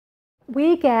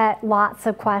We get lots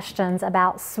of questions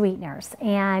about sweeteners,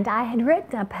 and I had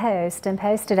written a post and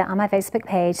posted it on my Facebook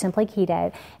page, Simply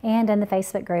Keto, and in the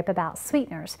Facebook group about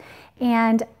sweeteners.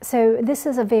 And so this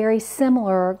is very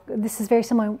similar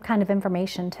kind of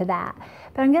information to that.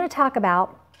 But I'm going to talk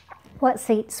about what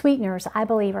sweeteners I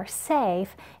believe are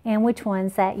safe and which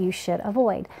ones that you should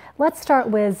avoid. Let's start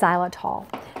with xylitol.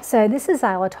 So this is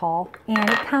xylitol, and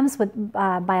it comes with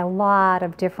by a lot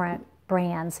of different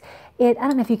brands. I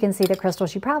don't know if you can see the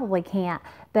crystals, you probably can't,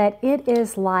 but it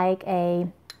is like a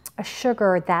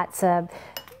sugar that's a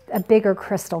bigger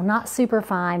crystal, not super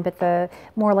fine, but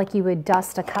more like you would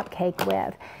dust a cupcake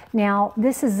with. Now,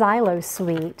 this is Xylo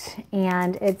Sweet,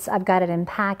 and I've got it in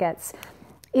packets.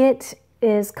 It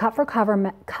is cup for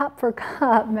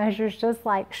cup, measures just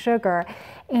like sugar,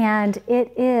 and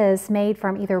it is made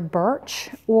from either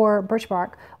birch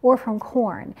bark or from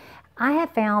corn. I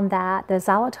have found that the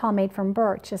xylitol made from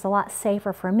birch is a lot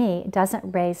safer for me. It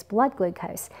doesn't raise blood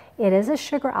glucose. It is a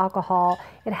sugar alcohol.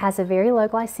 It has a very low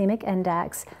glycemic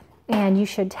index, and you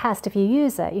should test if you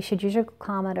use it. You should use your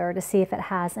glucometer to see if it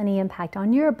has any impact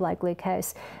on your blood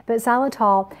glucose. But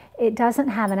xylitol, it doesn't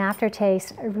have an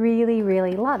aftertaste. I really,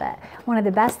 really love it. One of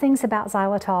the best things about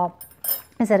xylitol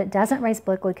is that it doesn't raise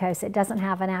blood glucose. It doesn't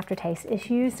have an aftertaste. It's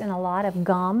used in a lot of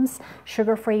gums,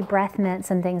 sugar-free breath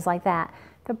mints, and things like that.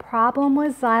 The problem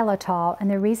with xylitol, and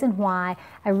the reason why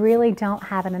I really don't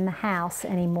have it in the house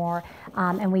anymore,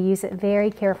 and we use it very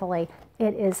carefully,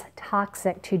 it is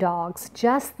toxic to dogs.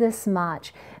 Just this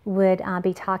much would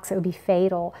be toxic, would be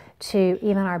fatal to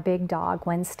even our big dog,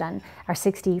 Winston, our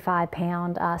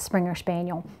 65-pound Springer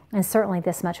Spaniel. And certainly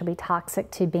this much would be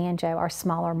toxic to Banjo, our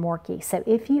smaller Morkie. So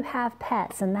if you have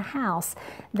pets in the house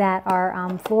that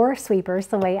are floor sweepers,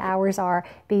 the way ours are,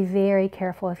 be very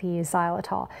careful if you use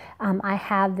xylitol. I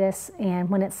have this, and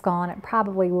when it's gone, I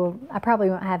probably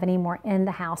won't have any more in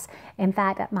the house. In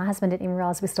fact, my husband didn't even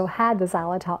realize we still had the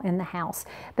xylitol in the house.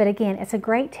 But again, it's a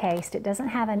great taste. It doesn't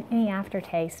have any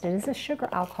aftertaste. It is a sugar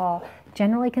alcohol,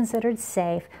 generally considered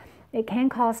safe. It can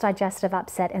cause digestive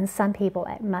upset in some people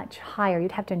at much higher.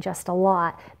 You'd have to ingest a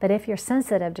lot, but if you're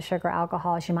sensitive to sugar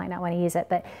alcohols, you might not want to use it.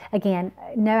 But again,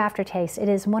 no aftertaste. It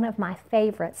is one of my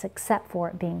favorites, except for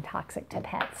it being toxic to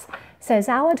pets. So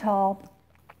xylitol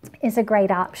is a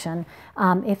great option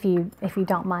if you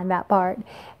don't mind that part.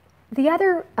 The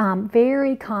other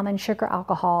very common sugar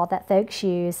alcohol that folks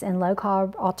use in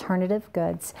low-carb alternative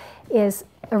goods is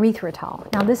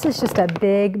erythritol. Now, this is just a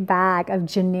big bag of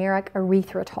generic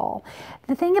erythritol.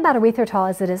 The thing about erythritol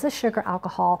is it is a sugar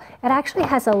alcohol. It actually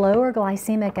has a lower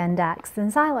glycemic index than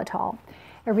xylitol.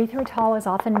 Erythritol is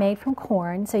often made from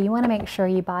corn, so you want to make sure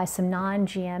you buy some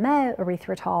non-GMO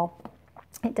erythritol.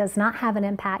 It does not have an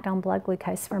impact on blood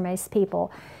glucose for most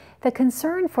people. The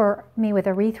concern for me with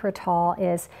erythritol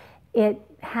is it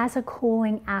has a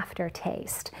cooling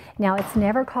aftertaste. Now, it's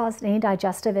never caused any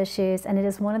digestive issues, and it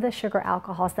is one of the sugar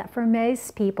alcohols that for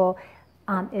most people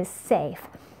is safe.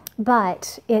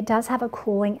 But it does have a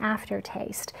cooling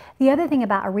aftertaste. The other thing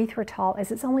about erythritol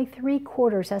is it's only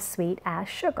 3/4 as sweet as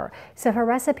sugar. So if a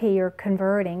recipe you're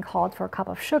converting called for a cup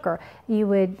of sugar, you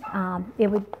would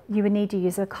need to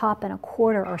use 1.25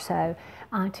 cups or so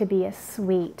to be as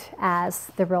sweet as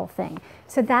the real thing.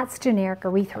 So that's generic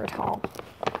erythritol.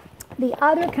 The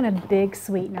other kind of big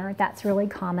sweetener that's really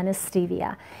common is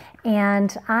stevia.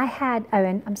 And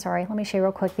I'm sorry, let me show you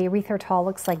real quick. The erythritol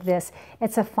looks like this.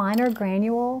 It's a finer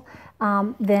granule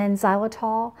than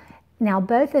xylitol. Now,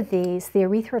 both of these, the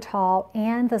erythritol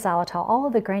and the xylitol, all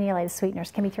of the granulated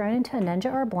sweeteners can be thrown into a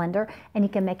Ninja or a blender, and you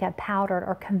can make a powdered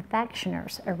or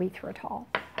confectioner's erythritol.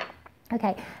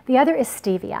 Okay, the other is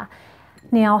stevia.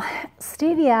 Now,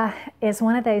 stevia is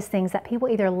one of those things that people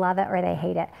either love it or they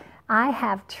hate it. I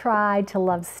have tried to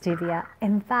love stevia.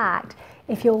 In fact,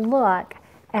 if you'll look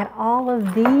at all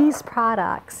of these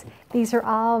products, these are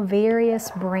all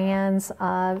various brands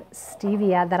of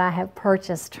stevia that I have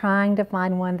purchased, trying to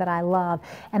find one that I love.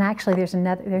 And actually, there's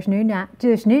New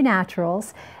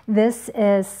Naturals. This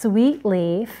is Sweet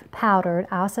Leaf powdered.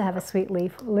 I also have a Sweet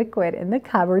Leaf liquid in the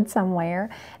cupboard somewhere.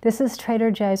 This is Trader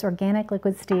Joe's organic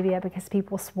liquid stevia because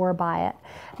people swore by it.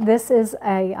 This is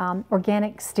a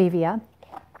organic stevia.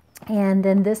 And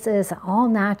then this is all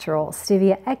natural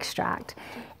stevia extract.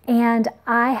 And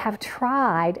I have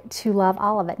tried to love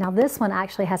all of it. Now this one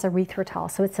actually has erythritol,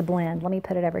 so it's a blend. Let me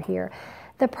put it over here.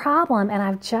 The problem, and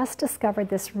I've just discovered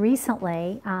this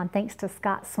recently, thanks to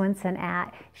Scott Swenson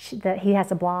he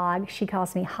has a blog, she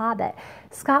calls me Hobbit.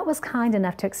 Scott was kind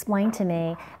enough to explain to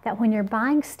me that when you're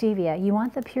buying stevia, you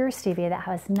want the pure stevia that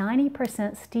has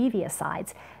 90% stevia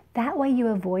sides. That way you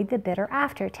avoid the bitter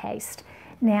aftertaste.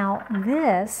 Now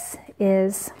this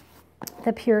is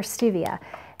the pure stevia.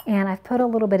 And I've put a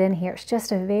little bit in here. It's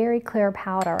just a very clear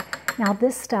powder. Now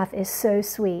this stuff is so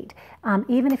sweet.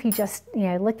 Even if you just,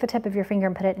 lick the tip of your finger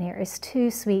and put it in here, it's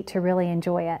too sweet to really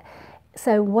enjoy it.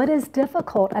 So what is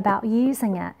difficult about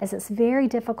using it is it's very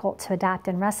difficult to adapt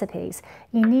in recipes.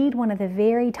 You need one of the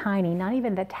very tiny, not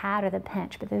even the tad or the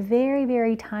pinch, but the very,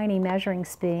 very tiny measuring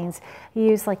spoons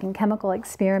used like in chemical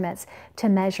experiments to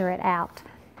measure it out.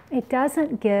 It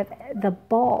doesn't give the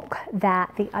bulk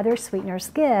that the other sweeteners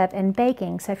give in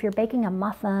baking. So if you're baking a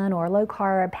muffin or a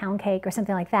low-carb pound cake or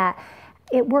something like that,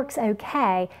 it works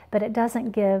okay, but it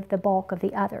doesn't give the bulk of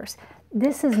the others.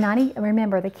 This is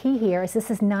remember the key here is this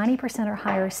is 90% or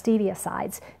higher stevia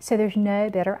sides, so there's no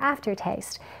bitter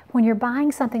aftertaste. When you're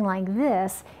buying something like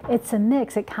this, it's a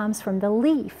mix. It comes from the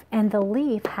leaf, and the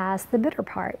leaf has the bitter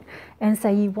part. And so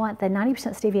you want the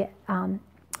 90%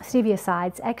 stevia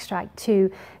sides extract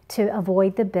to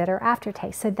avoid the bitter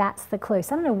aftertaste. So that's the clue.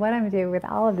 So I don't know what I'm doing with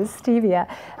all of this stevia,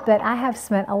 but I have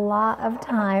spent a lot of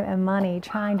time and money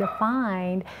trying to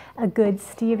find a good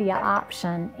stevia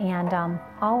option, and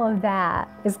all of that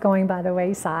is going by the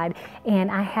wayside. And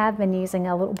I have been using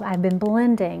I've been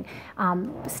blending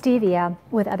stevia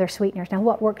with other sweeteners. Now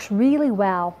what works really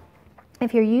well,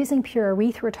 if you're using pure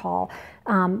erythritol,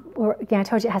 I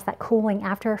told you it has that cooling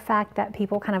after effect that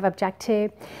people kind of object to.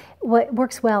 What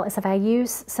works well is if I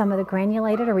use some of the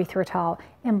granulated erythritol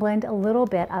and blend a little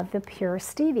bit of the pure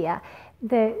stevia.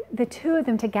 The two of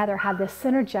them together have this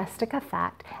synergistic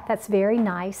effect that's very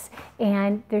nice,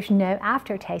 and there's no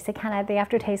aftertaste. The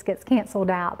aftertaste gets canceled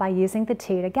out by using the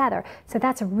two together. So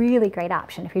that's a really great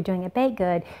option. If you're doing a baked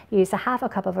good, use a half a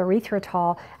cup of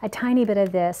erythritol, a tiny bit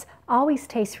of this. Always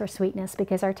taste for sweetness,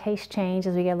 because our taste change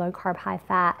as we get low carb, high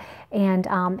fat,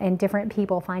 and different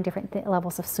people find different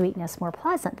levels of sweetness more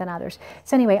pleasant than others.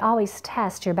 So anyway, always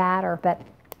test your batter, but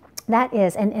that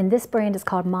is, and this brand is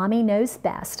called Mommy Knows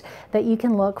Best, but you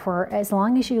can look for, as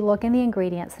long as you look in the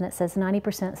ingredients and it says 90%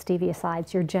 stevia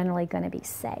sides, you're generally going to be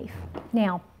safe.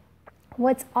 Now,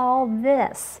 what's all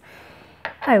this?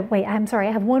 Oh, wait, I'm sorry,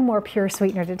 I have one more pure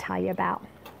sweetener to tell you about.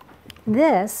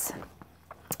 This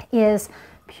is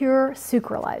pure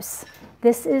sucralose.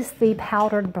 This is the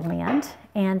powdered blend,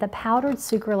 and the powdered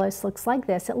sucralose looks like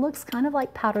this. It looks kind of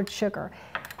like powdered sugar.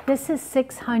 This is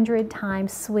 600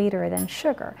 times sweeter than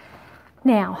sugar.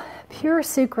 Now, pure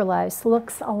sucralose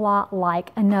looks a lot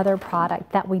like another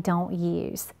product that we don't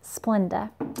use, Splenda.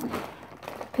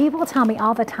 People tell me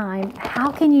all the time,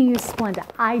 how can you use Splenda?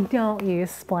 I don't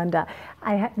use Splenda.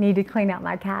 I need to clean out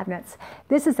my cabinets.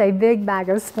 This is a big bag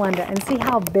of Splenda, and see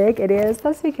how big it is?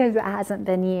 That's because it hasn't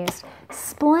been used.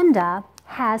 Splenda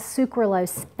has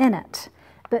sucralose in it,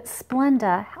 but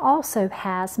Splenda also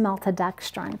has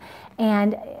maltodextrin.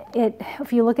 And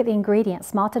if you look at the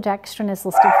ingredients, maltodextrin is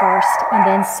listed first and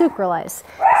then sucralose.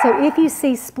 So if you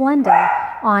see Splenda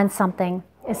on something,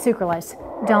 it's sucralose.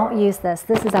 Don't use this.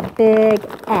 This is a big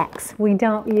X. We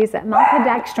don't use it.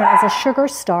 Maltodextrin is a sugar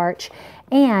starch,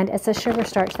 and it's a sugar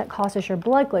starch that causes your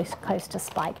blood glucose to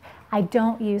spike. I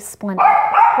don't use Splenda.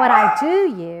 What I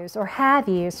do use, or have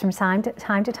used from time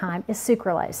to time, is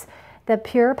sucralose. The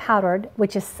pure powdered,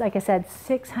 which is, like I said,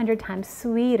 600 times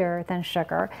sweeter than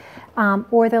sugar,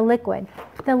 or the liquid.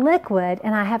 The liquid,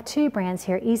 and I have two brands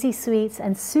here, Easy Sweets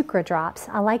and Sucra Drops.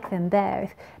 I like them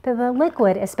both. But the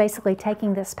liquid is basically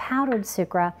taking this powdered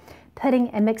sucra, putting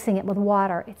and mixing it with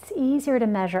water. It's easier to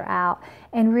measure out,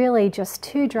 and really just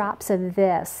 2 drops of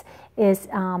this is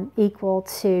equal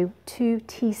to 2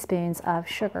 teaspoons of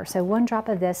sugar. So 1 drop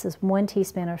of this is 1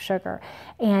 teaspoon of sugar,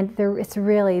 and it's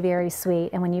really very sweet.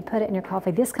 And when you put it in your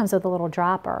coffee, this comes with a little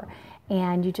dropper,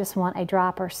 and you just want a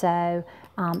drop or so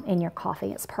in your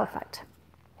coffee. It's perfect.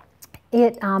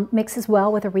 It mixes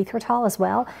well with erythritol as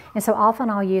well, and so often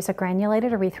I'll use a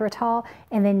granulated erythritol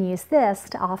and then use this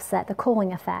to offset the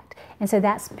cooling effect. And so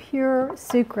that's pure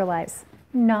sucralose,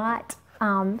 not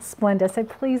Splenda. So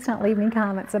please don't leave me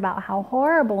comments about how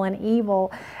horrible and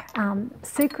evil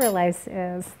sucralose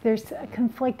is. There's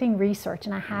conflicting research,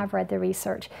 and I have read the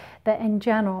research, but in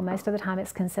general, most of the time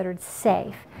it's considered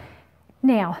safe.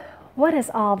 Now, what is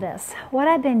all this? What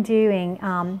I've been doing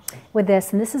with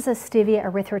this, and this is a stevia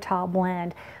erythritol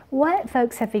blend, what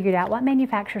folks have figured out, what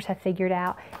manufacturers have figured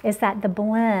out, is that the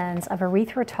blends of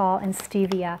erythritol and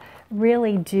stevia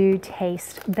really do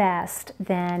taste best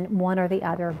than one or the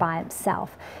other by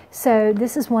itself. So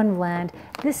this is one blend.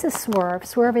 This is Swerve.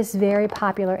 Swerve is very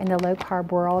popular in the low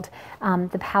carb world,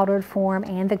 the powdered form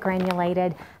and the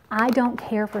granulated. I don't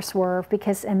care for Swerve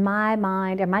because in my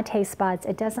mind and my taste buds,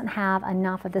 it doesn't have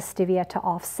enough of the stevia to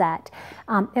offset.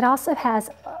 It also has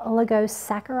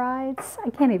oligosaccharides. I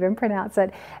can't even pronounce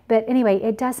it. But anyway,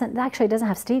 it doesn't have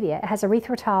stevia. It has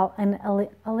erythritol and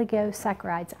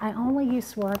oligosaccharides. I only use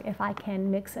Swerve if I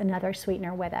can mix another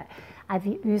sweetener with it. I've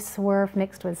used Swerve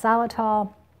mixed with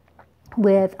xylitol,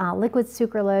 with liquid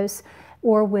sucralose,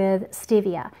 or with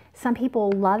stevia. Some people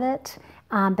love it,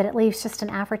 but it leaves just an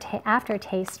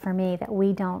aftertaste for me that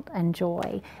we don't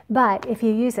enjoy. But if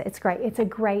you use it, it's great. It's a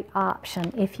great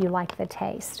option if you like the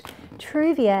taste.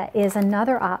 Truvia is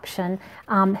another option.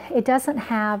 It has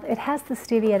the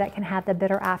stevia that can have the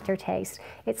bitter aftertaste.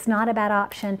 It's not a bad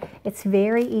option. It's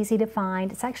very easy to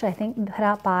find. It's actually, I think, put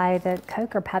out by the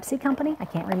Coke or Pepsi company. I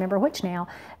can't remember which now,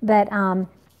 but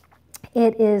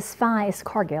it is fine. It's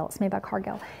Cargill. It's made by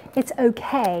Cargill. It's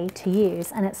okay to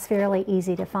use, and it's fairly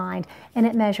easy to find, and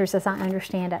it measures, as I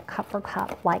understand it, cup for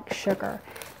cup like sugar.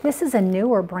 This is a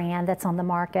newer brand that's on the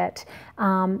market,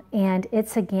 and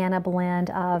it's again a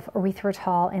blend of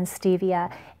erythritol and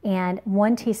stevia, and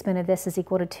 1 teaspoon of this is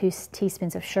equal to 2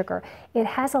 teaspoons of sugar. It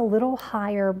has a little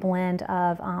higher blend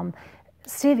of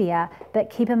stevia,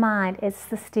 but keep in mind it's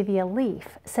the stevia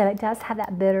leaf, so it does have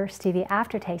that bitter stevia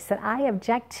aftertaste that I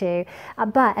object to,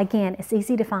 but again, it's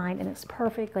easy to find and it's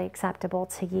perfectly acceptable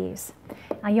to use.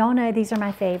 Now y'all know these are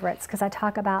my favorites because I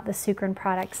talk about the Sucrin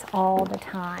products all the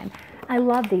time. I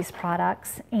love these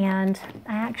products, and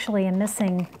I actually am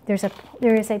missing, there is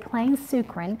a plain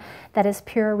Sucrin that is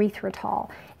pure erythritol,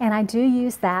 and I do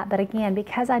use that, but again,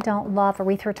 because I don't love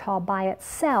erythritol by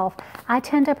itself, I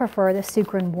tend to prefer the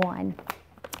Sucrin 1.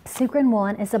 Sucrin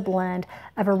 1 is a blend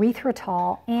of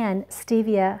erythritol and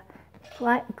stevia,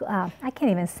 I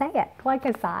can't even say it,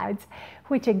 glycosides,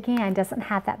 which again doesn't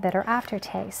have that bitter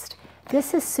aftertaste.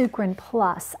 This is Sucrin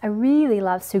Plus. I really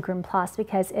love Sucrin Plus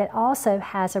because it also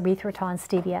has erythritol and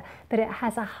stevia, but it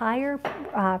has a higher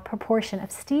proportion of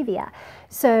stevia.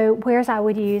 So whereas I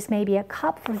would use maybe a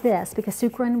cup for this, because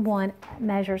Sucrin 1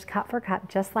 measures cup for cup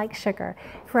just like sugar,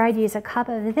 where I'd use a cup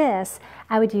of this,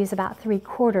 I would use about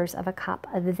 3/4 of a cup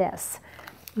of this.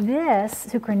 This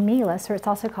Sucrin Melis, or it's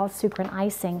also called Sucrin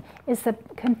Icing, is the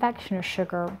confectioner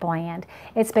sugar blend.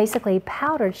 It's basically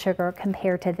powdered sugar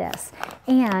compared to this,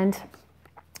 and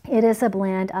it is a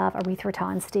blend of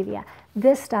erythritol and stevia.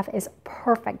 This stuff is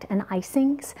perfect in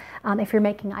icings. If you're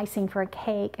making icing for a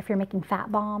cake, if you're making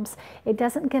fat bombs, it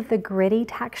doesn't give the gritty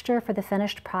texture for the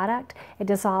finished product. It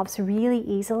dissolves really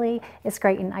easily. It's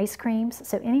great in ice creams.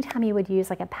 So anytime you would use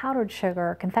like a powdered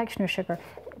sugar or confectioner sugar,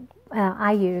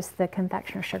 I use the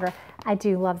confectioner sugar. I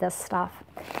do love this stuff.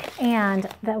 And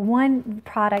the one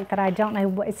product that I don't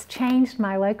know, it's changed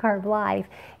my low carb life,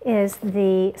 is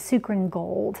the Sucrin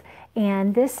Gold.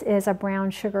 And this is a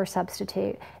brown sugar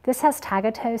substitute. This has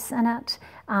tagatose in it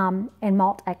and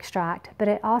malt extract, but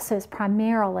it also is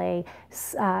primarily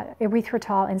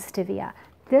erythritol and stevia.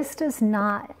 This does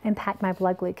not impact my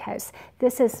blood glucose.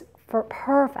 This is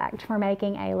perfect for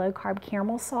making a low-carb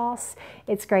caramel sauce.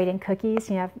 It's great in cookies.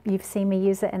 You know, you've seen me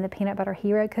use it in the peanut butter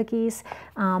hero cookies.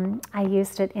 I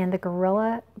used it in the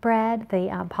Gorilla bread,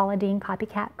 the Paula Deen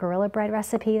copycat Gorilla bread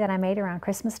recipe that I made around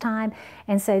Christmas time.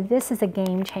 And so this is a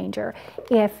game changer.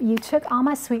 If you took all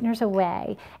my sweeteners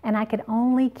away and I could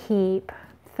only keep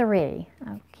 3,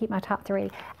 I'll keep my top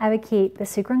 3, I would keep the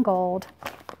Sucrin Gold,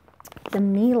 the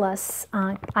Melis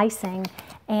icing,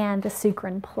 and the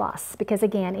Sucrin Plus, because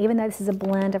again, even though this is a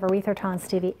blend of erythritol and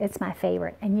stevia, it's my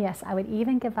favorite. And yes, I would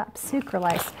even give up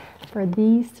sucralose for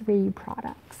these 3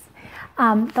 products.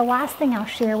 The last thing I'll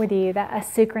share with you that a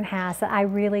Sucrin has that I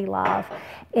really love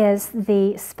is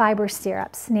the fiber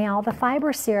syrups. Now, the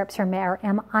fiber syrups are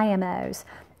IMOs.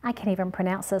 I can't even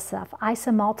pronounce this stuff.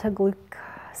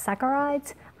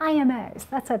 Isomaltoglycosaccharides? IMOs,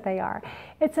 that's what they are.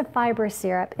 It's a fiber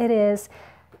syrup. It is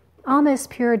almost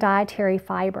pure dietary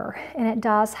fiber, and it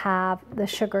does have the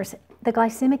sugars. The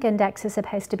glycemic index is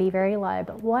supposed to be very low,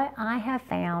 but what I have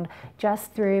found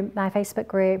just through my Facebook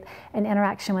group and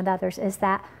interaction with others is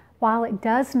that while it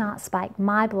does not spike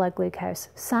my blood glucose,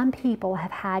 some people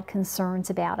have had concerns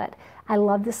about it. I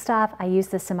love this stuff. I use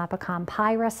this in my pecan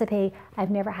pie recipe. I've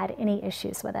never had any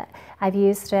issues with it. I've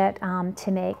used it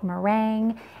to make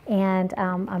meringue, and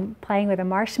I'm playing with a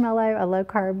marshmallow, a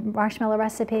low-carb marshmallow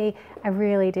recipe. I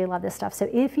really do love this stuff. So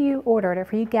if you order it or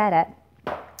if you get it,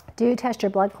 do test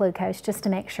your blood glucose just to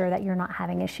make sure that you're not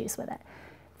having issues with it.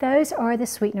 Those are the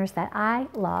sweeteners that I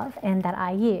love and that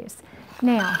I use.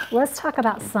 Now, let's talk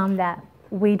about some that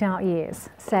we don't use.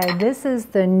 So this is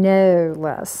the no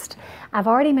list. I've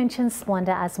already mentioned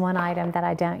Splenda as one item that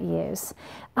I don't use.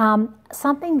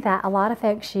 Something that a lot of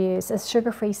folks use is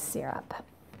sugar-free syrup.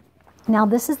 Now,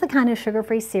 this is the kind of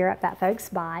sugar-free syrup that folks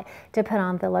buy to put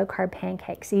on the low-carb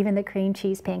pancakes, even the cream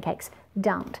cheese pancakes.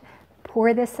 Don't.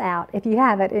 Pour this out if you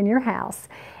have it in your house.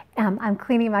 I'm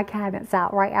cleaning my cabinets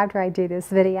out right after I do this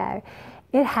video.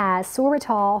 It has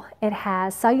sorbitol, it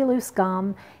has cellulose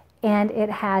gum, and it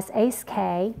has ACE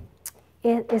K.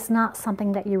 It is not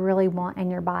something that you really want in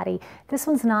your body. This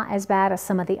one's not as bad as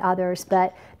some of the others,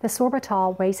 but the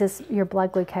sorbitol raises your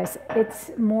blood glucose.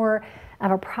 It's more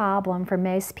of a problem for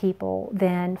most people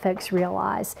than folks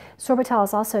realize. Sorbitol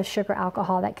is also a sugar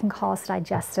alcohol that can cause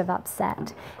digestive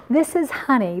upset. This is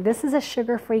honey. This is a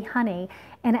sugar-free honey,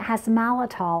 and it has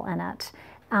maltitol in it,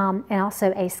 and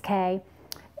also ACE K.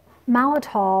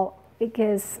 Maltitol, it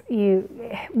gives you,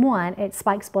 one, it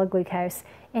spikes blood glucose,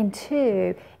 and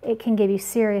two, it can give you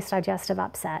serious digestive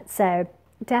upset. So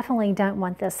definitely don't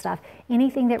want this stuff.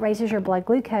 Anything that raises your blood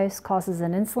glucose causes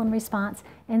an insulin response.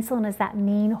 Insulin is that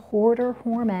mean hoarder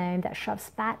hormone that shoves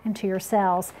fat into your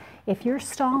cells. If you're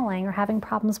stalling or having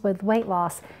problems with weight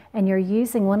loss and you're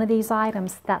using one of these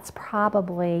items, that's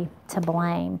probably to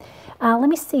blame. Let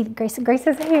me see, Grace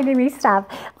is handing me stuff.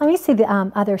 Let me see the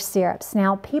other syrups.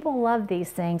 Now, people love these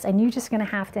things, and you're just gonna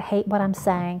have to hate what I'm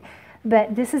saying.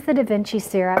 But this is the Da Vinci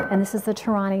syrup, and this is the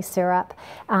Torani syrup.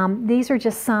 These are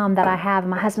just some that I have, and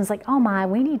my husband's like, oh my,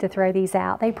 we need to throw these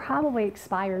out. They probably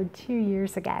expired 2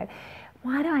 years ago.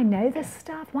 Why do I know this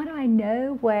stuff? Why do I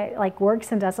know what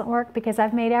works and doesn't work? Because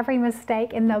I've made every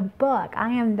mistake in the book. I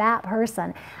am that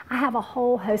person. I have a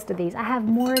whole host of these. I have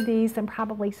more of these than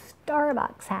probably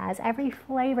Starbucks has, every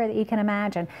flavor that you can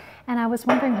imagine. And I was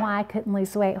wondering why I couldn't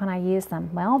lose weight when I used them.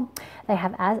 Well, they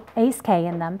have ACE K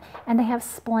in them, and they have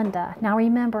Splenda. Now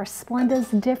remember,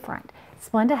 Splenda's different.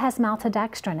 Splenda has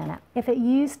maltodextrin in it. If it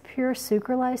used pure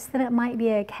sucralose, then it might be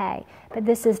okay, but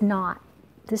this is not.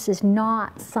 This is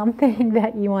not something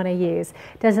that you want to use.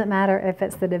 Doesn't matter if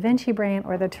it's the Da Vinci brand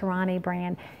or the Torani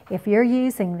brand. If you're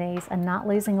using these and not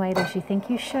losing weight as you think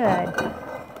you should,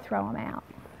 throw them out.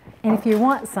 And if you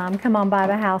want some, come on by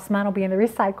the house. Mine will be in the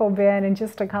recycle bin in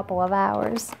just a couple of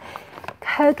hours.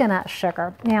 Coconut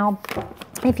sugar. Now,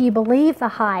 if you believe the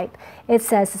hype, it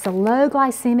says it's a low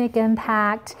glycemic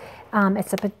impact.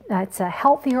 It's a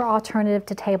healthier alternative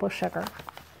to table sugar.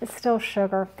 It's still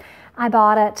sugar. I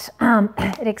bought it.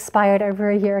 It expired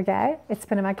over a year ago. It's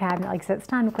been in my cabinet. Like I said, it's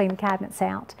time to clean the cabinets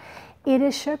out. It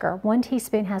is sugar. 1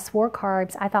 teaspoon has 4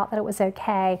 carbs. I thought that it was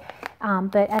okay,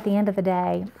 but at the end of the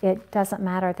day, it doesn't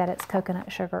matter that it's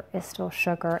coconut sugar. It's still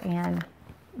sugar, and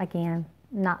again,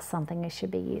 not something you should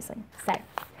be using. So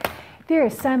there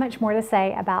is so much more to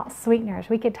say about sweeteners.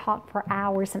 We could talk for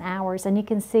hours and hours, and you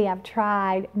can see I've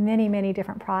tried many, many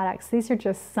different products. These are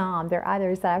just some. There are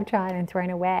others that I've tried and thrown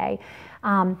away.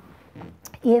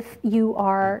 If you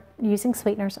are using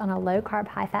sweeteners on a low-carb,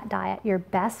 high-fat diet, your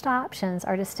best options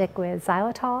are to stick with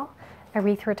xylitol,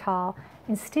 erythritol,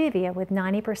 and stevia with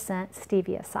 90%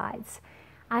 stevia sides.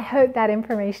 I hope that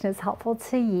information is helpful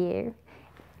to you.